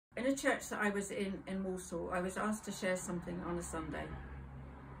a church that I was in Walsall, I was asked to share something on a Sunday.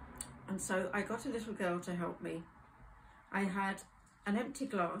 And so I got a little girl to help me. I had an empty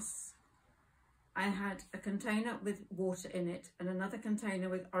glass. I had a container with water in it and another container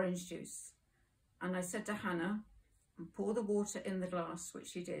with orange juice. And I said to Hannah, pour the water in the glass, which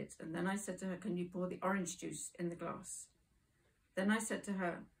she did. And then I said to her, can you pour the orange juice in the glass? Then I said to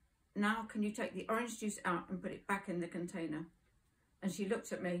her, now can you take the orange juice out and put it back in the container? And she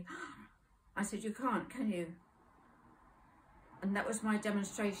looked at me. I said, you can't, can you? And that was my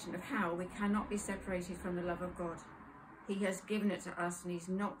demonstration of how we cannot be separated from the love of God. He has given it to us and he's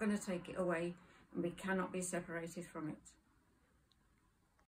not going to take it away, and we cannot be separated from it.